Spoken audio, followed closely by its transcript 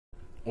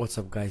What's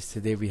up, guys?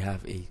 Today we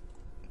have a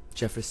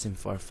Jefferson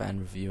Farfan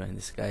review, and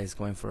this guy is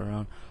going for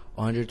around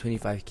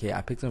 125k.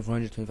 I picked him for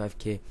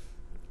 125k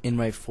in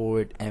right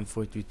forward and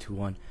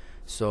 4-3-2-1.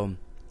 So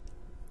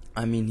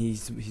I mean,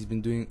 he's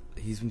been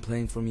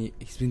playing for me.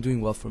 He's been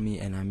doing well for me,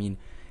 and I mean,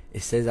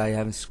 it says I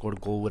haven't scored a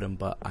goal with him,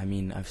 but I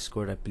mean, I've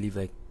scored, I believe,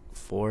 like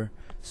 4.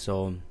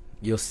 So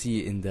you'll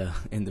see in the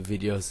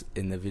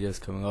videos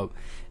coming up,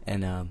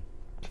 and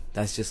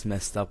that's just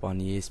messed up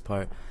on EA's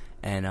part.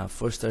 And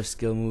 4-star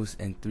skill moves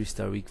and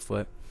 3-star weak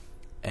foot,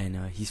 and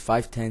he's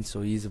 5'10", so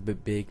he's a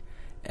bit big,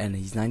 and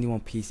he's 91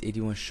 pace,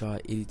 81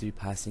 shot, 83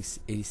 passing,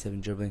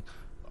 87 dribbling.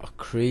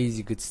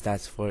 Crazy good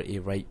stats for a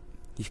right.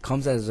 He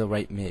comes as a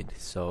right mid,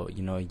 so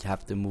you know you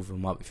have to move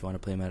him up if you want to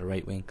play him at a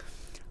right wing.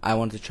 I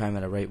wanted to try him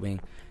at a right wing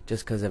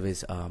just because of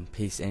his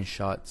pace and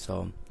shot.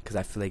 So because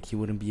I feel like he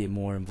wouldn't be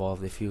more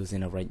involved if he was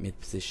in a right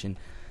mid position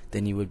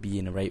than he would be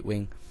in a right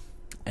wing.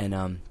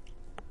 And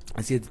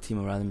let's get the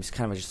team around him. It's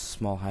kind of just a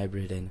small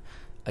hybrid, and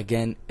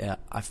again,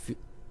 I feel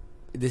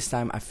this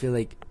time I feel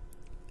like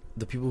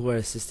the people who are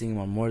assisting him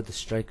are more the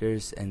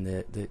strikers and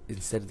the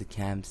instead of the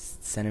cams,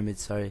 center mid,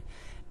 sorry,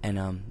 and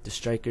the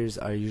strikers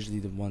are usually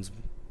the ones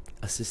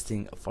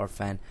assisting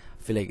Farfan.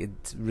 I feel like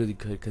it's really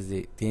good because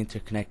they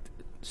interconnect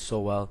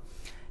so well,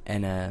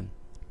 and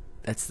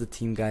that's the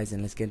team, guys.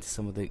 And let's get into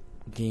some of the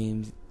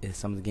games,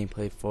 some of the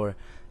gameplay for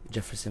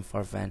Jefferson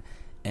Farfan,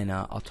 and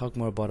I'll talk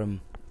more about him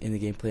in the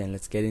gameplay, and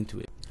let's get into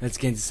it. Let's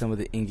get into some of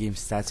the in-game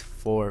stats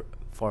for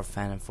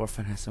Farfan. And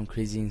Farfan has some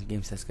crazy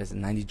in-game stats, guys.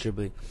 90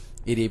 dribbling,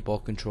 88 ball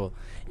control,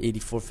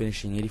 84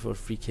 finishing, 84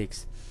 free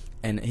kicks,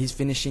 and his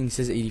finishing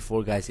says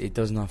 84, guys. It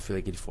does not feel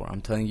like 84. I'm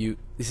telling you,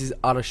 this is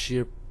out of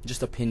sheer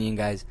just opinion,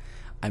 guys.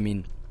 I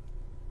mean,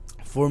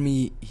 for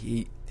me,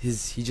 he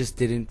just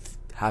didn't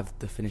have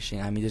the finishing.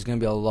 I mean, there's gonna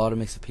be a lot of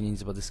mixed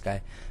opinions about this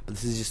guy, but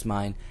this is just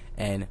mine.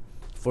 And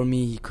for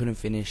me, he couldn't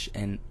finish,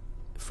 and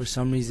for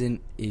some reason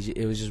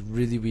it was just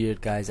really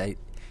weird, guys.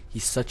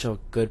 He's such a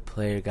good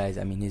player, guys.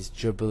 I mean, his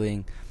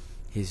dribbling,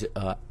 his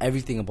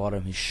everything about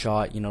him, his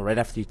shot, you know, right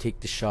after you take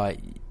the shot,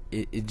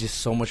 it just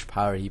so much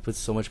power. He puts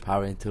so much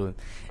power into him,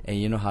 and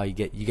you know how you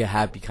get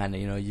happy, kind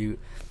of, you know,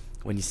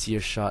 when you see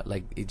your shot,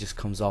 like, it just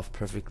comes off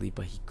perfectly.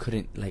 But he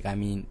couldn't, like, I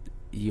mean,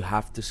 you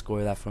have to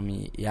score that for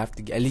me. You have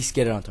to at least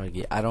get it on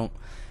target. At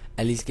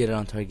least get it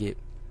on target,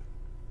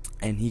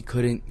 and he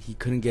couldn't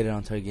get it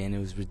on target, and it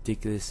was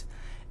ridiculous.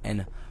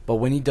 And but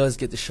when he does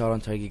get the shot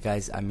on target,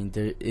 guys, I mean,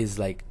 there is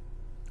like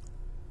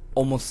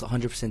almost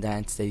 100%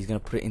 chance that he's gonna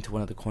put it into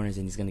one of the corners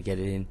and he's gonna get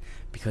it in,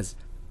 because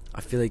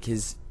I feel like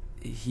his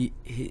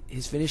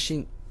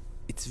finishing,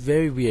 it's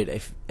very weird.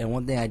 And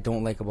one thing I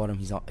don't like about him,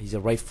 he's a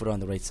right footer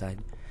on the right side,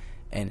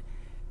 and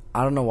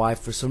I don't know why,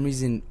 for some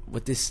reason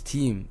with this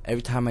team,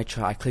 every time I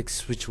click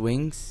switch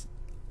wings,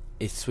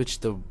 it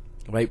switched the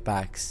right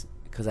backs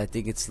because I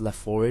think it's left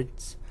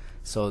forwards.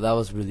 So that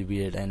was really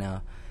weird,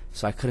 and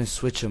so I couldn't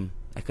switch him.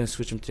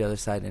 to the other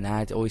side, and I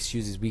had to always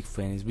use his weak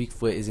foot, and his weak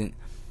foot isn't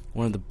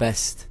one of the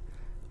best.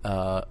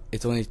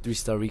 It's only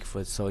 3-star weak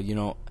foot, so you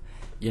know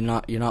you're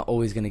not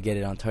always gonna get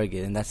it on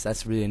target, and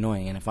that's really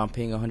annoying. And if I'm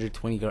paying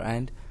 120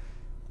 grand,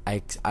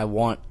 I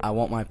want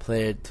my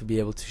player to be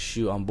able to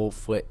shoot on both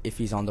foot if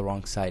he's on the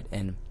wrong side.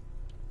 And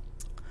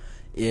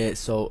yeah,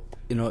 so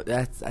you know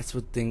that's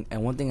one thing.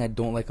 And one thing I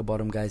don't like about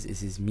him, guys,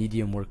 is his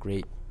medium work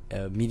rate,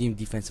 medium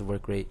defensive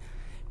work rate.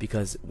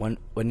 Because when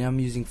I'm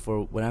using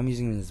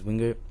him as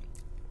winger,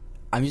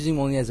 I'm using him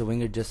only as a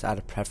winger just out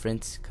of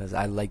preference, because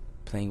I like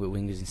playing with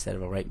wingers instead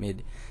of a right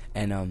mid.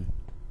 And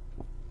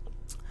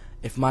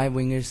if I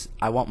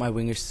want my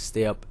wingers to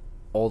stay up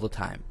all the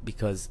time,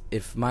 because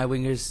if my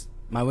wingers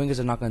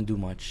are not going to do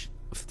much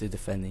if they're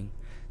defending.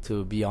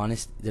 To be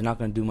honest, they're not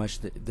going to do much.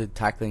 The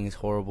tackling is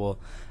horrible.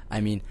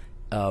 I mean,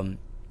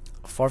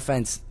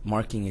 Farfan's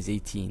marking is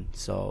 18,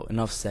 so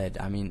enough said.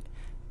 I mean,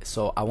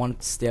 so I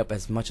want to stay up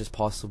as much as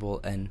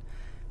possible, and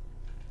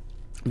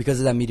because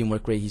of that medium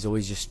work rate, he's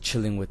always just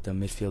chilling with the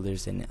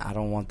midfielders, and I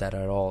don't want that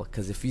at all.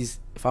 Because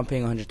if I'm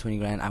paying 120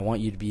 grand, I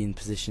want you to be in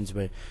positions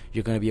where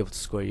you're going to be able to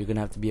score. You're going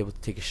to have to be able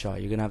to take a shot.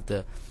 You're going to have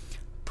to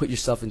put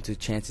yourself into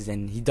chances,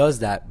 and he does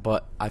that.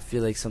 But I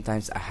feel like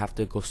sometimes I have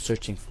to go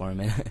searching for him,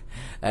 and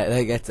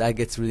that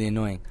gets really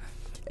annoying.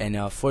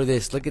 And for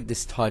this, look at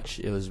this touch.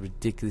 It was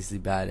ridiculously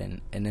bad,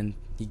 and then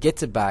he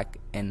gets it back,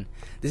 and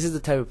this is the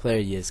type of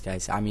player he is,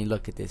 guys. I mean,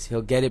 look at this.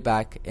 He'll get it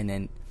back, and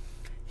then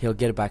he'll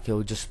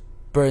just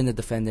burn the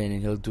defender, and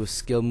then he'll do a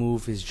skill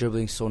move. His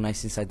dribbling so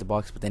nice inside the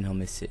box, but then he'll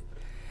miss it.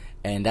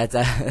 And that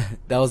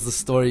was the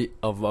story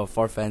of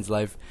Farfan's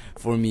life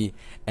for me.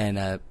 And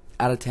out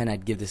of 10,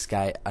 I'd give this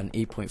guy an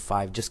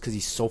 8.5 just because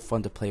he's so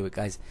fun to play with,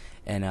 guys.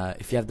 And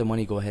if you have the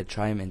money, go ahead,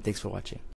 try him, and thanks for watching.